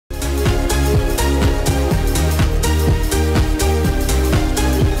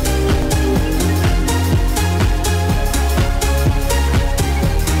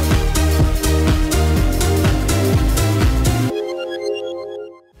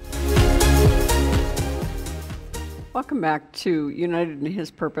Welcome back to United in His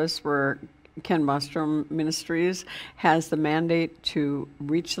Purpose, where Ken Bostrom Ministries has the mandate to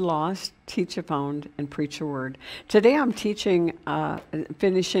reach the lost, teach the found, and preach the word. Today I'm teaching,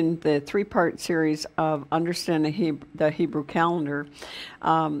 finishing the three-part series of Understanding the Hebrew Calendar.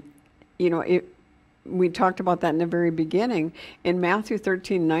 We talked about that in the very beginning. In Matthew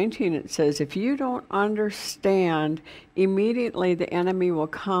 13:19, it says, if you don't understand, immediately the enemy will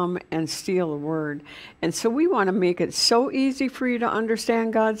come and steal the word. And so we want to make it so easy for you to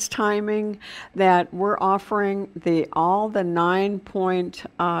understand God's timing that we're offering all the 9-point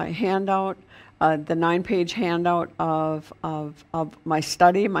handout, the 9-page handout of my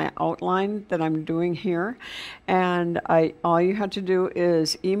study, my outline that I'm doing here. And all you have to do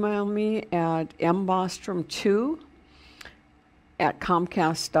is email me at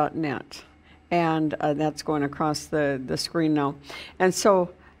mbostrom2@comcast.net. And that's going across the screen now. And so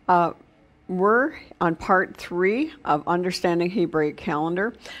we're on part 3 of Understanding Hebraic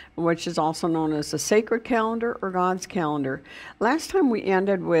Calendar, which is also known as the Sacred Calendar or God's Calendar. Last time we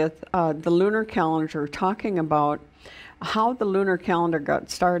ended with the lunar calendar, talking about how the lunar calendar got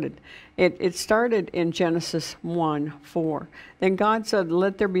started. It started in Genesis 1:4. Then God said,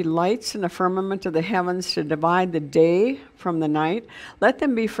 let there be lights in the firmament of the heavens to divide the day from the night. Let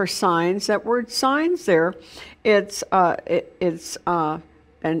them be for signs. That word signs there, it's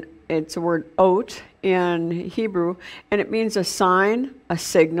the word ot in Hebrew, and it means a sign, a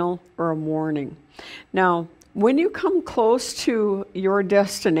signal, or a warning. Now, when you come close to your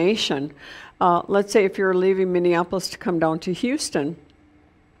destination, let's say if you're leaving Minneapolis to come down to Houston,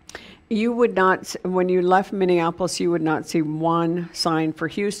 you would not, when you left Minneapolis, you would not see one sign for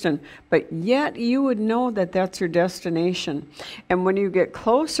Houston, but yet you would know that that's your destination. And when you get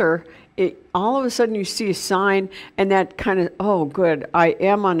closer, all of a sudden you see a sign, and that kind of, oh, good, I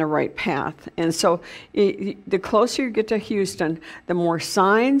am on the right path. And so the closer you get to Houston, the more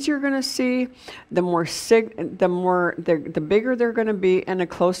signs you're going to see, the bigger they're going to be, and the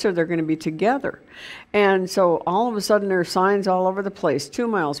closer they're going to be together. And so all of a sudden there are signs all over the place, 2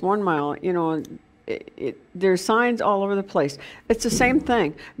 miles, 1 mile, there's signs all over the place. It's the same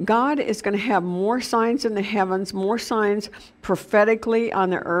thing. God is going to have more signs in the heavens, more signs prophetically on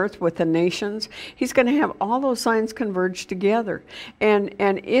the earth with the nations. He's going to have all those signs converge together. And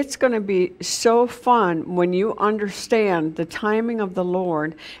it's going to be so fun when you understand the timing of the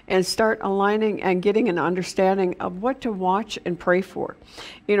Lord and start aligning and getting an understanding of what to watch and pray for.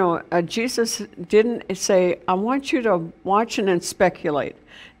 Jesus didn't say, I want you to watch and then speculate.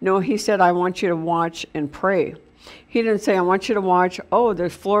 No, he said, I want you to watch and pray. He didn't say, I want you to watch, oh,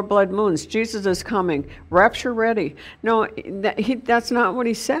 there's 4 blood moons. Jesus is coming. Rapture ready. No, that's not what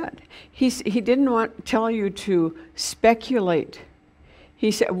he said. He didn't tell you to speculate.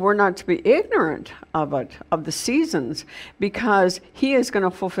 He said we're not to be ignorant of the seasons, because he is going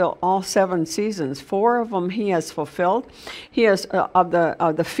to fulfill all 7 seasons. 4 of them he has fulfilled. He has, of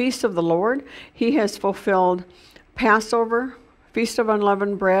the feast of the Lord, he has fulfilled Passover, Feast of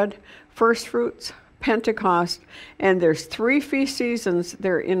Unleavened Bread, First Fruits, Pentecost, and there's 3 feast seasons.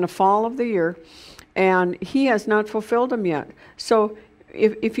 They're in the fall of the year, and he has not fulfilled them yet. So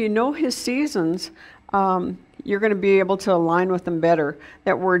if you know his seasons, you're going to be able to align with them better.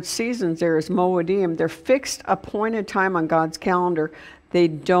 That word seasons there is moedim. They're fixed, appointed time on God's calendar. They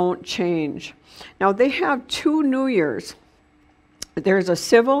don't change. Now, they have 2 New Years. There's a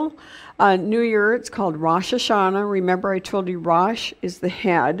civil New Year. It's called Rosh Hashanah. Remember, I told you Rosh is the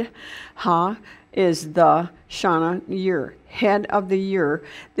head, Ha is the Shana year, head of the year.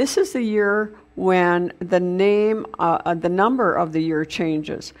 This is the year when the number of the year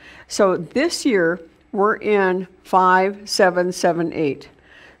changes. So this year we're in 5778.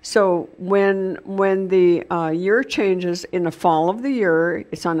 So when the year changes in the fall of the year,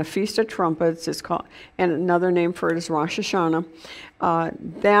 it's on the Feast of Trumpets. It's called, and another name for it is Rosh Hashanah.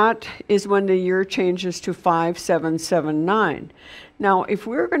 That is when the year changes to 5779. Now, if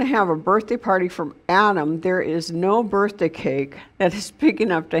we're going to have a birthday party for Adam, there is no birthday cake that is big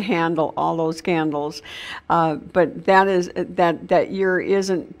enough to handle all those candles. But that year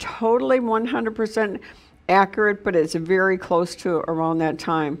isn't totally 100% accurate, but it's very close to around that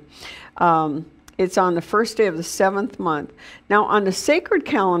time. It's on the first day of the 7th month. Now, on the sacred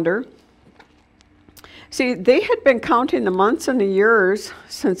calendar, see, they had been counting the months and the years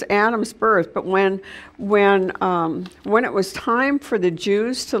since Adam's birth, but when it was time for the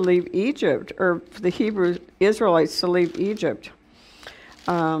Jews to leave Egypt, or for the Hebrew Israelites to leave Egypt,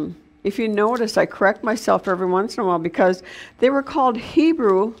 if you notice, I correct myself every once in a while, because they were called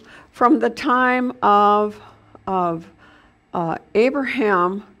Hebrew from the time of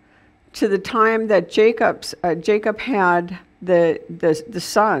Abraham to the time that Jacob had the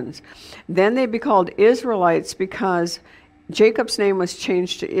sons. Then they be called Israelites because Jacob's name was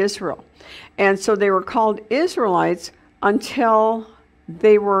changed to Israel. And so they were called Israelites until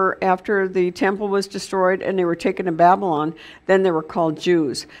they were, after the temple was destroyed and they were taken to Babylon, then they were called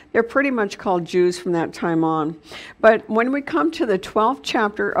Jews. They're pretty much called Jews from that time on. But when we come to the 12th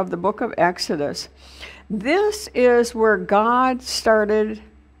chapter of the book of Exodus, this is where God started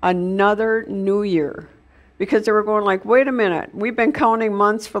another new year. Because they were going like, wait a minute, we've been counting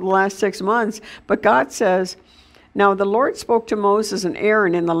months for the last 6 months. But God says, now the Lord spoke to Moses and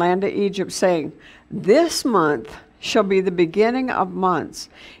Aaron in the land of Egypt, saying, this month shall be the beginning of months.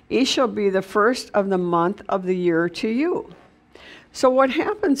 It shall be the first of the month of the year to you. So what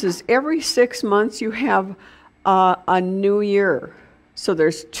happens is every 6 months you have a new year. So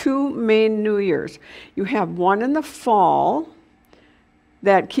there's 2 main new years. You have one in the fall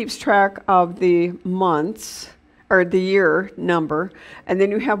that keeps track of the months or the year number, and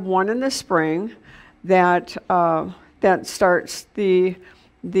then you have one in the spring that starts the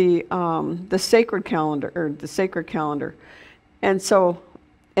sacred calendar, or the sacred calendar. And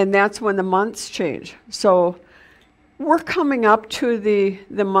that's when the months change. So we're coming up to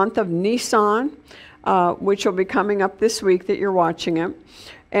the month of Nisan, which will be coming up this week that you're watching it.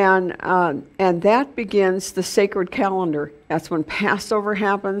 And that begins the sacred calendar. That's when Passover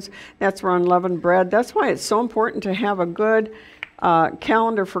happens. That's where unleavened bread. That's why it's so important to have a good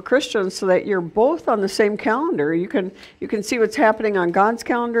calendar for Christians, so that you're both on the same calendar. You can see what's happening on God's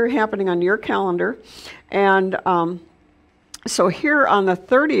calendar, happening on your calendar. And so here on the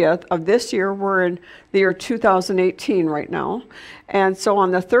 30th of this year, we're in the year 2018 right now. And so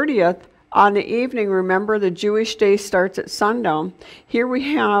on the 30th, on the evening, remember the Jewish day starts at sundown. Here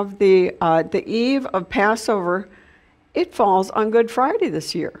we have the eve of Passover. It falls on Good Friday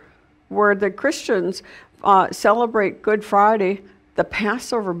this year, where the Christians celebrate Good Friday. The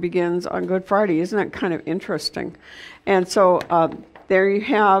Passover begins on Good Friday. Isn't that kind of interesting? And so there you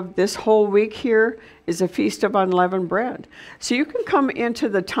have this whole week here is a feast of unleavened bread. So you can come into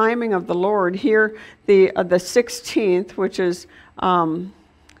the timing of the Lord here, the 16th, which is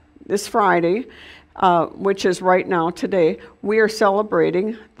this Friday, which is right now, today. We are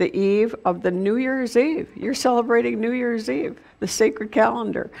celebrating the eve of the New Year's Eve. You're celebrating New Year's Eve, the sacred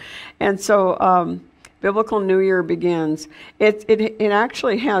calendar. And so Biblical New Year begins. It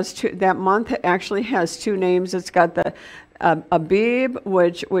actually has that month actually has 2 names. It's got the Abib,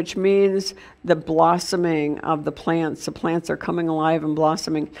 which means the blossoming of the plants. The plants are coming alive and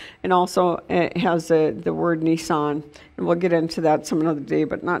blossoming. And also it has the word Nisan. And we'll get into that some another day,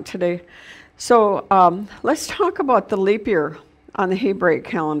 but not today. So let's talk about the leap year on the Hebraic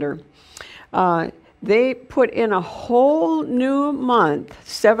calendar. They put in a whole new month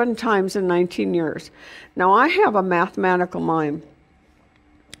 7 times in 19 years. Now I have a mathematical mind.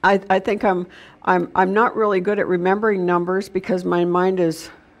 I think I'm not really good at remembering numbers because my mind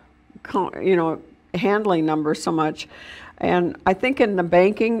is, handling numbers so much. And I think in the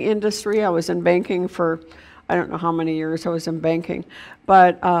banking industry, I was in banking for, I don't know how many years I was in banking,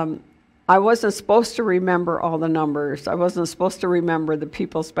 but I wasn't supposed to remember all the numbers. I wasn't supposed to remember the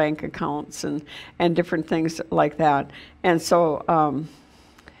people's bank accounts and different things like that. And so,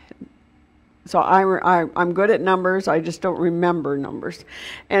 I'm good at numbers. I just don't remember numbers.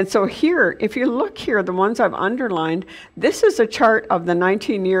 And so here, if you look here, the ones I've underlined, this is a chart of the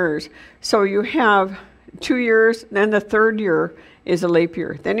 19 years. So you have 2 years, then the 3rd year is a leap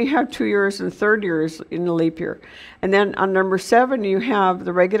year. Then you have 2 years and 3rd years in the leap year. And then on number 7, you have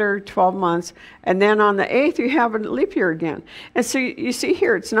the regular 12 months. And then on the 8th, you have a leap year again. And so you see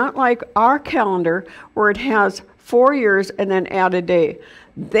here, it's not like our calendar where it has 4 years and then add a day.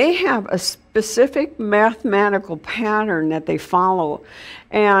 They have a specific mathematical pattern that they follow.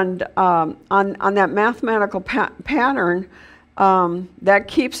 And on that mathematical pattern, that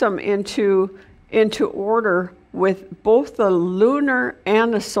keeps them into order with both the lunar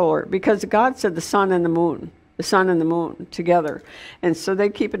and the solar, because God said the sun and the moon together. And so they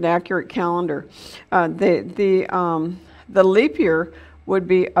keep an accurate calendar. The leap year would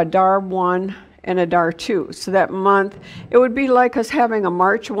be Adar 1 and Adar 2. So that month, it would be like us having a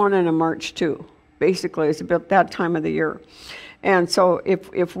March 1 and a March 2. Basically, it's about that time of the year. And so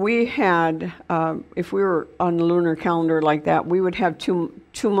if we were on the lunar calendar like that, we would have two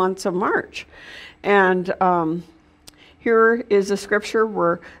months of March. And here is a scripture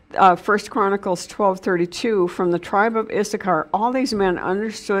where 1 Chronicles 12:32, from the tribe of Issachar, all these men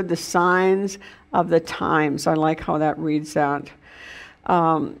understood the signs of the times. I like how that reads that.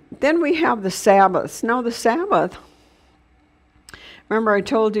 Then we have the Sabbaths. Now the Sabbath, Remember I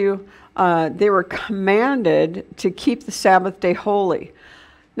told you they were commanded to keep the Sabbath day holy.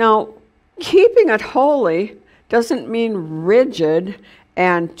 Now, keeping it holy doesn't mean rigid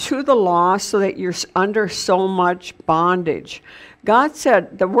and to the law so that you're under so much bondage. God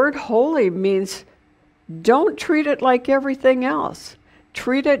said the word holy means don't treat it like everything else.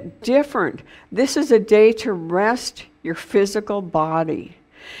 Treat it different. This is a day to rest your physical body.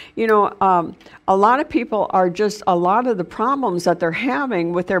 You know, a lot of people are just, a lot of the problems that they're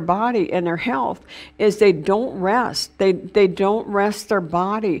having with their body and their health is they don't rest. They don't rest their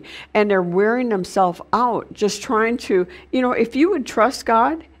body, and they're wearing themselves out just trying to, you know, if you would trust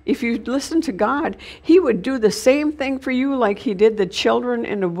God, if you listen to God, He would do the same thing for you like He did the children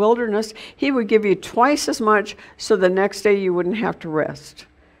in the wilderness. He would give you twice as much so the next day you wouldn't have to rest.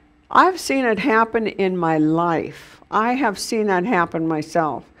 I've seen it happen in my life. I have seen that happen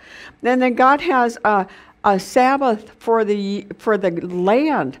myself. And then God has a Sabbath for the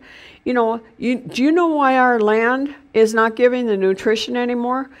land. You know, do you know why our land is not giving the nutrition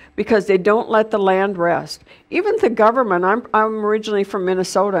anymore? Because they don't let the land rest. Even the government, I'm originally from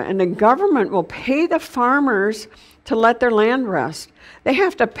Minnesota, and the government will pay the farmers to let their land rest. They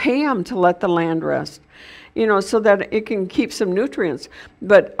have to pay them to let the land rest, you know, so that it can keep some nutrients.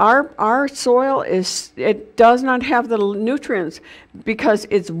 But our soil it does not have the nutrients because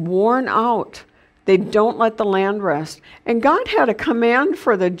it's worn out. They don't let the land rest. And God had a command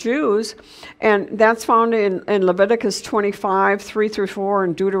for the Jews, and that's found in Leviticus 25, 3 through 4,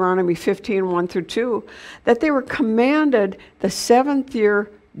 and Deuteronomy 15, 1 through 2, that they were commanded the seventh year,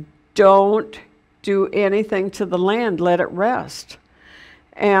 don't do anything to the land, let it rest.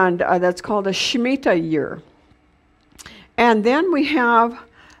 And that's called a Shemitah year. And then we have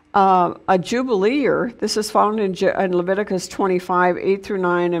a Jubilee year. This is found in Leviticus 25, 8 through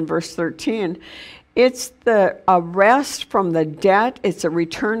 9, and verse 13. It's a rest from the debt. It's a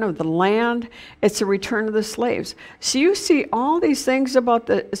return of the land. It's a return of the slaves. So you see all these things about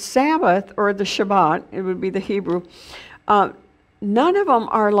the Sabbath, or the Shabbat, it would be the Hebrew. None of them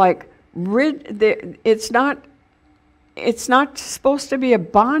are like, it's not supposed to be a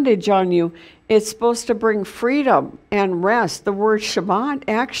bondage on you. It's supposed to bring freedom and rest. The word Shabbat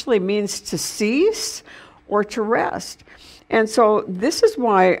actually means to cease or to rest. And so this is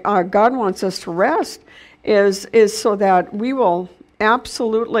why God wants us to rest, is so that we will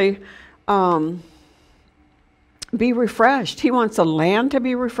absolutely be refreshed. He wants the land to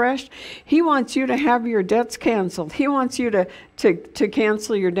be refreshed. He wants you to have your debts canceled. He wants you to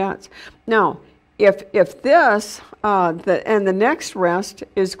cancel your debts. Now, if this, and the next rest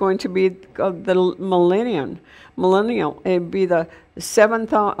is going to be the millennial, it'd be the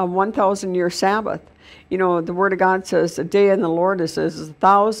 1,000-year Sabbath. You know, the Word of God says a day in the Lord is as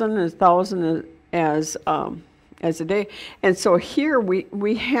 1,000 as a day. And so here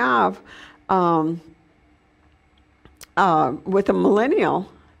we have, with a millennial,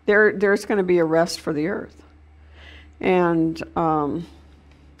 there's going to be a rest for the earth. And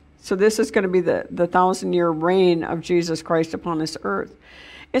so this is going to be the 1,000-year reign of Jesus Christ upon this earth.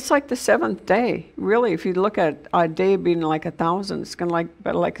 It's like the seventh day. Really, if you look at a day being like 1,000, it's going to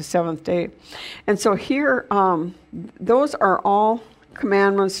be like a seventh day. And so here, those are all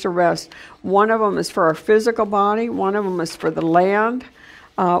commandments to rest. One of them is for our physical body. One of them is for the land.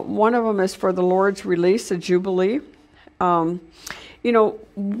 One of them is for the Lord's release, the Jubilee. You know,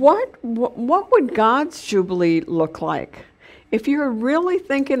 what would God's Jubilee look like? If you're really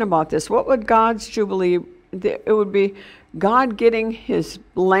thinking about this, what would God's Jubilee, it would be God getting His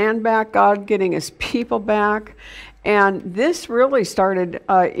land back, God getting His people back. And this really started,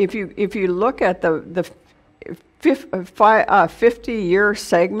 if you look at the 50-year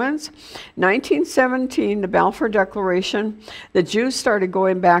segments, 1917, the Balfour Declaration, the Jews started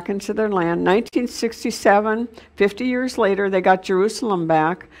going back into their land. 1967, 50 years later, they got Jerusalem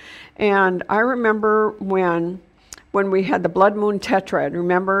back. And I remember when we had the blood moon tetrad,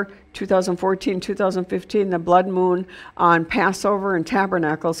 remember 2014, 2015, the blood moon on Passover and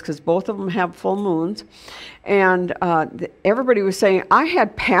Tabernacles, because both of them have full moons. And everybody was saying, I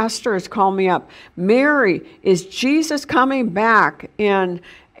had pastors call me up, Mary, is Jesus coming back you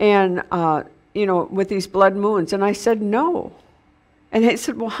know, with these blood moons? And I said, no. And they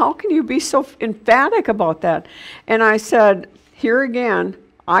said, well, how can you be so emphatic about that? And I said, here again,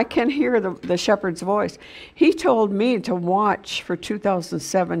 I can hear the shepherd's voice. He told me to watch for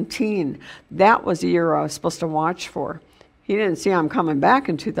 2017. That was the year I was supposed to watch for. He didn't say I'm coming back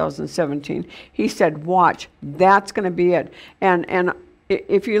in 2017. He said, watch, that's going to be it. And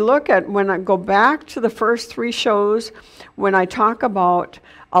if you look at, when I go back to the first three shows, when I talk about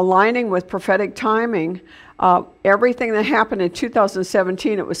aligning with prophetic timing, everything that happened in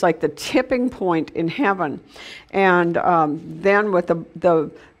 2017, it was like the tipping point in heaven. And then with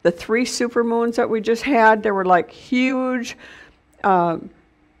the 3 supermoons that we just had, there were like huge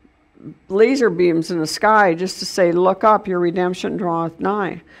laser beams in the sky just to say, look up, your redemption draweth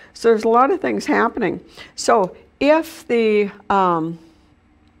nigh. So there's a lot of things happening. So if the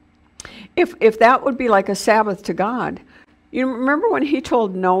if that would be like a Sabbath to God, you remember when he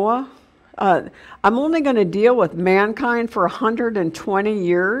told Noah, I'm only going to deal with mankind for 120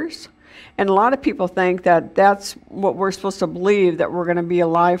 years? And a lot of people think that that's what we're supposed to believe, that we're going to be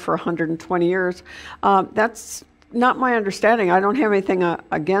alive for 120 years. That's not my understanding. I don't have anything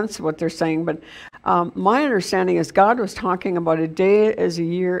against what they're saying, but my understanding is God was talking about a day as a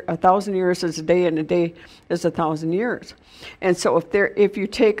year, 1,000 years as a day, and a day as 1,000 years. And so if you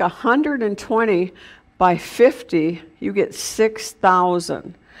take 120 by 50, you get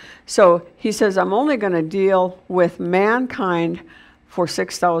 6,000. So he says, I'm only going to deal with mankind for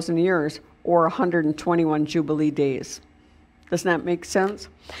 6,000 years, or 121 Jubilee days. Doesn't that make sense?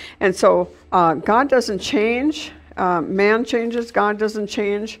 And so God doesn't change. Man changes. God doesn't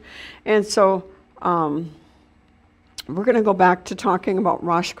change. And so we're going to go back to talking about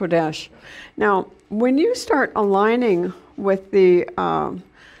Rosh Chodesh. Now, when you start aligning with the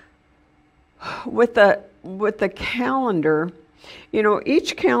calendar, you know,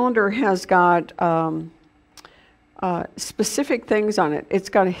 each calendar has got specific things on it. It's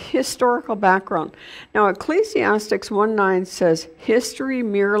got a historical background. Now, Ecclesiastes 1:9 says, history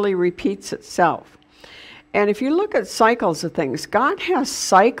merely repeats itself. And if you look at cycles of things, God has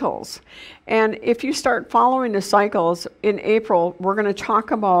cycles. And if you start following the cycles, in April, we're going to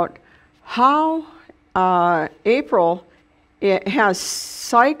talk about how April, it has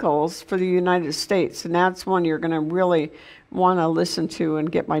cycles for the United States. And that's one you're going to really want to listen to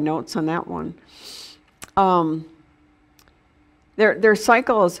and get my notes on that one. There are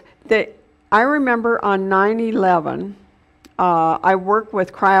cycles that I remember on 9/11. I work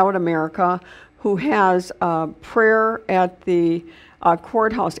with Cry Out America, who has prayer at the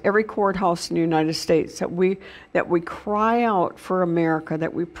courthouse, every courthouse in the United States, that we cry out for America,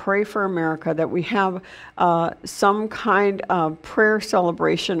 that we pray for America, that we have some kind of prayer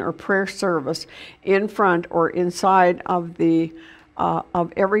celebration or prayer service in front or inside of the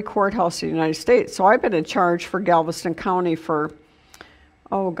of every courthouse in the United States. So I've been in charge for Galveston County for,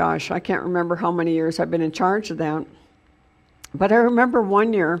 oh gosh, I can't remember how many years I've been in charge of that. But I remember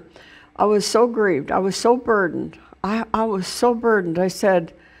one year, I was so grieved. I was so burdened. I was so burdened. I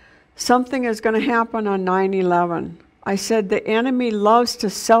said, something is going to happen on 9/11. I said, the enemy loves to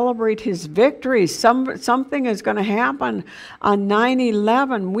celebrate his victories. Something is going to happen on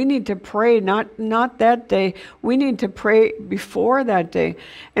 9/11. We need to pray, not that day. We need to pray before that day.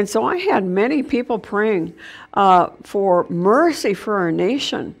 And so I had many people praying for mercy for our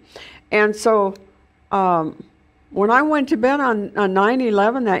nation. And so when I went to bed on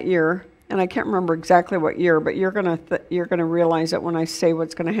 9/11 that year, and I can't remember exactly what year, but you're gonna realize it when I say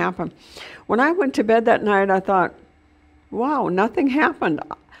what's going to happen. When I went to bed that night, I thought, wow, nothing happened.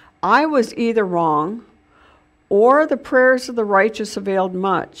 I was either wrong, or the prayers of the righteous availed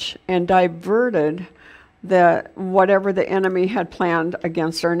much and diverted whatever the enemy had planned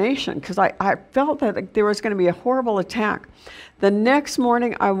against our nation, because I felt that there was going to be a horrible attack. The next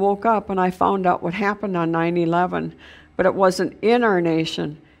morning I woke up and I found out what happened on 9/11, but it wasn't in our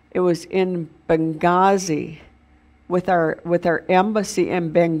nation. It was in Benghazi, with our embassy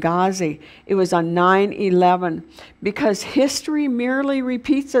in Benghazi. It was on 9/11, because history merely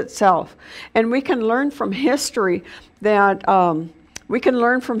repeats itself, and we can learn from history that the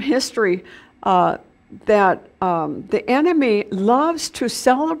enemy loves to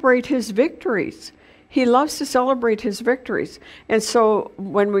celebrate his victories. He loves to celebrate his victories. And so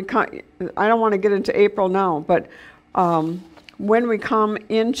when we come, I don't want to get into April now, but when we come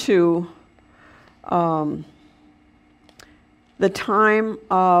into the time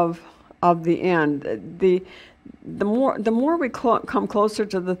of the end, the more we come closer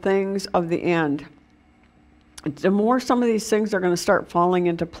to the things of the end, the more some of these things are going to start falling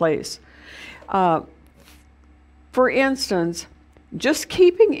into place. For instance, just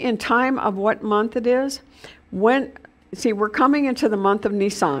keeping in time of what month it is. We're coming into the month of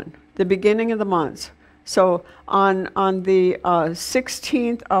Nisan, the beginning of the months. So on the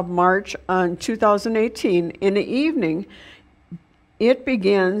 16th of March on 2018, in the evening, it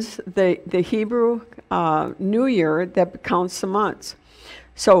begins the Hebrew New Year that counts the months.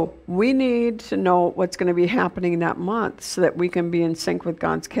 So we need to know what's going to be happening in that month so that we can be in sync with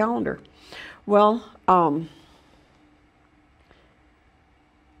God's calendar. Well,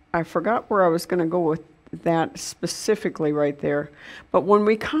 I forgot where I was going to go that specifically right there. But when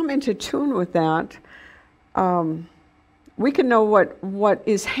we come into tune with that, we can know what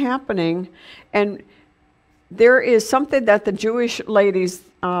is happening. And there is something that the Jewish ladies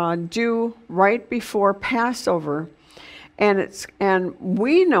do right before Passover, and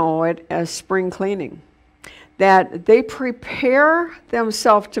we know it as spring cleaning. That they prepare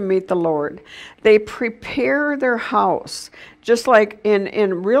themselves to meet the Lord. They prepare their house. Just like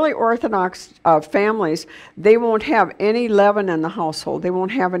in really Orthodox families, they won't have any leaven in the household. They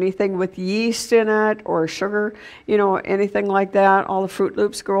won't have anything with yeast in it or sugar, anything like that. All the Fruit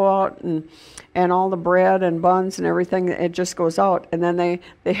Loops go out, and all the bread and buns and everything, it just goes out. And then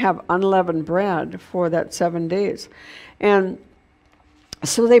they have unleavened bread for that 7 days. And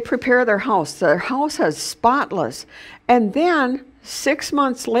so they prepare their house. Their house is spotless. And then 6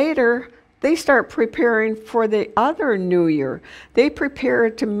 months later, they start preparing for the other new year. They prepare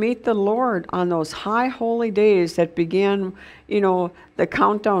to meet the Lord on those high holy days that begin, the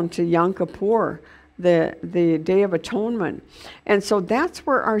countdown to Yom Kippur, the Day of Atonement. And so that's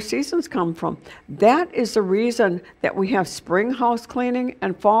where our seasons come from. That is the reason that we have spring house cleaning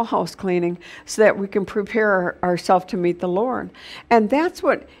and fall house cleaning, so that we can prepare ourselves to meet the Lord. And that's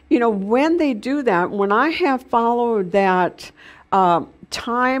what, when they do that, when I have followed that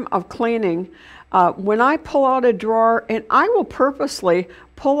time of cleaning, when I pull out a drawer, and I will purposely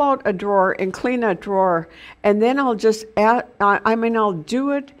pull out a drawer and clean that drawer, and then I'll just I'll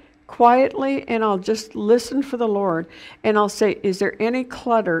do it quietly, and I'll just listen for the Lord, and I'll say, is there any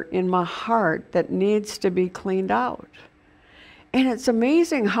clutter in my heart that needs to be cleaned out? And it's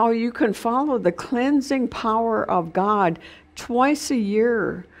amazing how you can follow the cleansing power of God twice a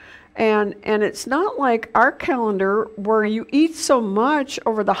year. And it's not like our calendar where you eat so much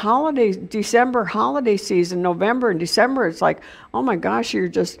over the holidays, December holiday season, November and December. It's like, oh my gosh, you're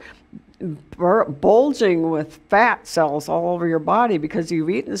just bulging with fat cells all over your body because you've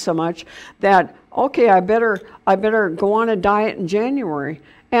eaten so much that, okay, I better go on a diet in January.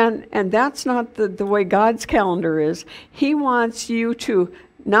 And that's not the way God's calendar is. He wants you to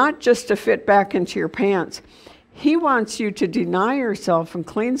not just to fit back into your pants. He wants you to deny yourself and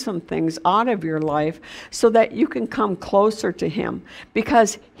clean some things out of your life so that you can come closer to Him,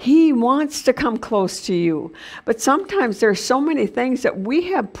 because He wants to come close to you. But sometimes there's so many things that we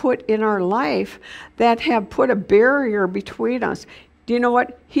have put in our life that have put a barrier between us. Do you know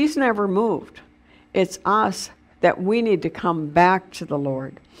what? He's never moved. It's us that we need to come back to the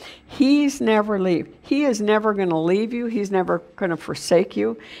Lord. He's never leave. He is never going to leave you. He's never going to forsake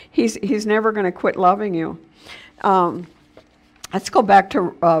you. He's never going to quit loving you. Let's go back to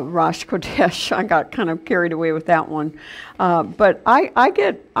Rosh Chodesh. I got kind of carried away with that one, but I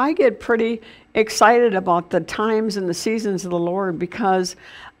get pretty excited about the times and the seasons of the Lord, because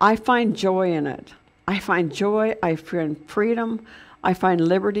I find joy in it. I find joy. I find freedom. I find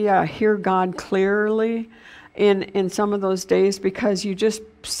liberty. I hear God clearly in some of those days, because you just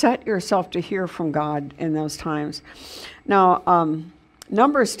set yourself to hear from God in those times. Now,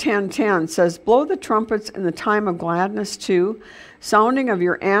 Numbers 10:10 says, blow the trumpets in the time of gladness too, sounding of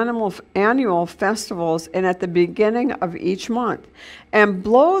your annual festivals, and at the beginning of each month. And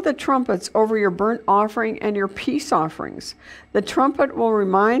blow the trumpets over your burnt offering and your peace offerings. The trumpet will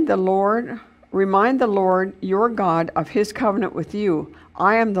remind the Lord your God of His covenant with you.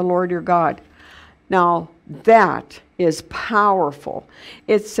 I am the Lord your God. Now, that is powerful.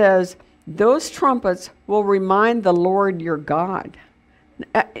 It says, those trumpets will remind the Lord your God.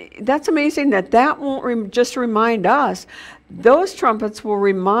 That's amazing that won't just remind us. Those trumpets will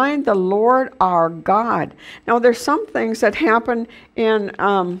remind the Lord our God. Now, there's some things that happen in,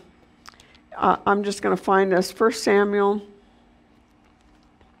 I'm just going to find this, 1 Samuel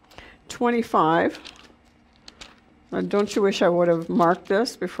 25. Don't you wish I would have marked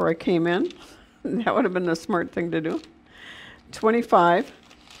this before I came in? That would have been the smart thing to do. 25.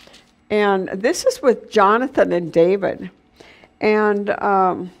 And this is with Jonathan and David. And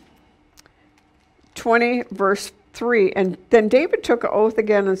 20, verse 3, and then David took an oath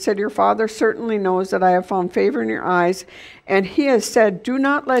again and said, your father certainly knows that I have found favor in your eyes. And he has said, do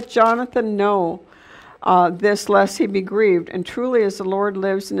not let Jonathan know this, lest he be grieved. And truly, as the Lord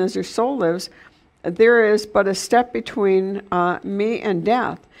lives and as your soul lives, there is but a step between me and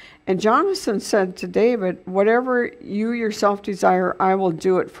death. And Jonathan said to David, whatever you yourself desire, I will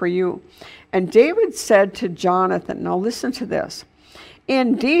do it for you. And David said to Jonathan, now listen to this.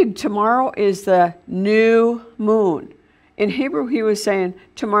 Indeed, tomorrow is the new moon. In Hebrew, he was saying,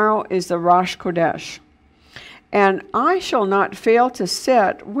 tomorrow is the Rosh Chodesh. And I shall not fail to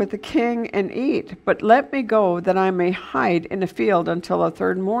sit with the king and eat, but let me go that I may hide in the field until the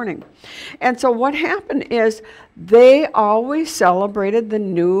third morning. And so what happened is they always celebrated the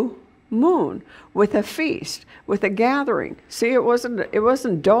new moon with a feast, with a gathering. See, it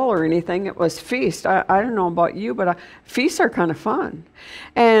wasn't dull or anything. It was feast. I don't know about you, but feasts are kind of fun.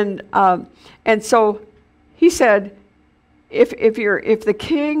 And so he said, if the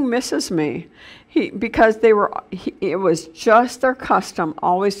king misses me, because it was just their custom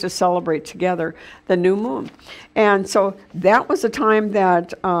always to celebrate together the new moon. And so that was a time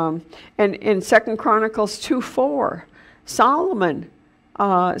that, and in 2 Chronicles 2:4, Solomon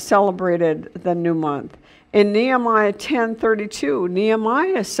celebrated the new month. In Nehemiah 10:32,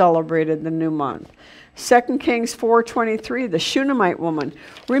 Nehemiah celebrated the new month. 2 Kings 4:23, the Shunammite woman.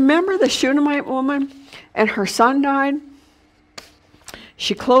 Remember the Shunammite woman? And her son died.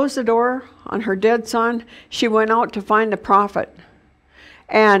 She closed the door on her dead son. She went out to find the prophet.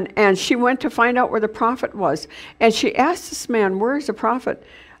 And she went to find out where the prophet was. And she asked this man, where's the prophet?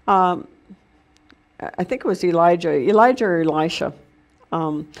 I think it was Elijah or Elisha.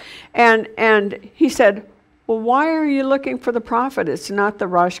 And he said, well, why are you looking for the prophet? It's not the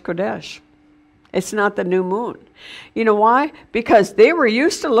Rosh Chodesh. It's not the new moon. You know why? Because they were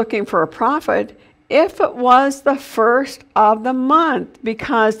used to looking for a prophet if it was the first of the month,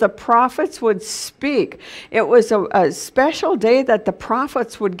 because the prophets would speak. It was a special day that the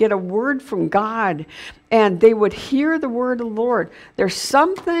prophets would get a word from God, and they would hear the word of the Lord. There's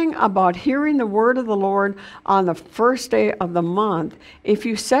something about hearing the word of the Lord on the first day of the month. If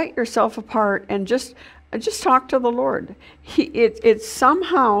you set yourself apart and just talk to the Lord, it's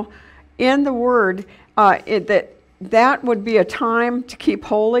somehow in the word that would be a time to keep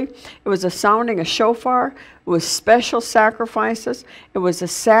holy. It was a sounding a shofar. It was special sacrifices. It was a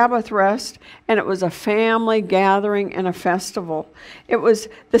Sabbath rest, and it was a family gathering and a festival.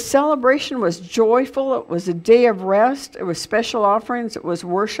 The celebration was joyful. It was a day of rest. It was special offerings. It was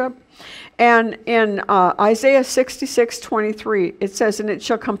worship. And in Isaiah 66:23, it says, and it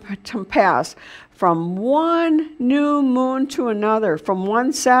shall come to pass from one new moon to another, from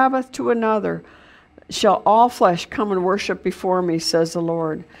one Sabbath to another, shall all flesh come and worship before me, says the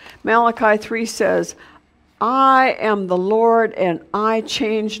Lord. Malachi 3 says, I am the Lord and I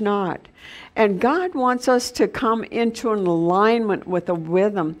change not. And God wants us to come into an alignment with a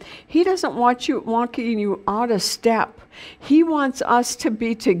rhythm. He doesn't want you walking you out of step. He wants us to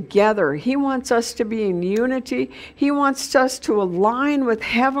be together. He wants us to be in unity. He wants us to align with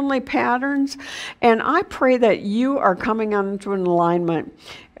heavenly patterns. And I pray that you are coming into an alignment.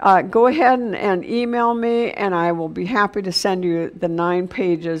 Go ahead and email me, and I will be happy to send you the 9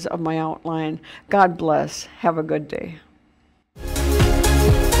 pages of my outline. God bless. Have a good day.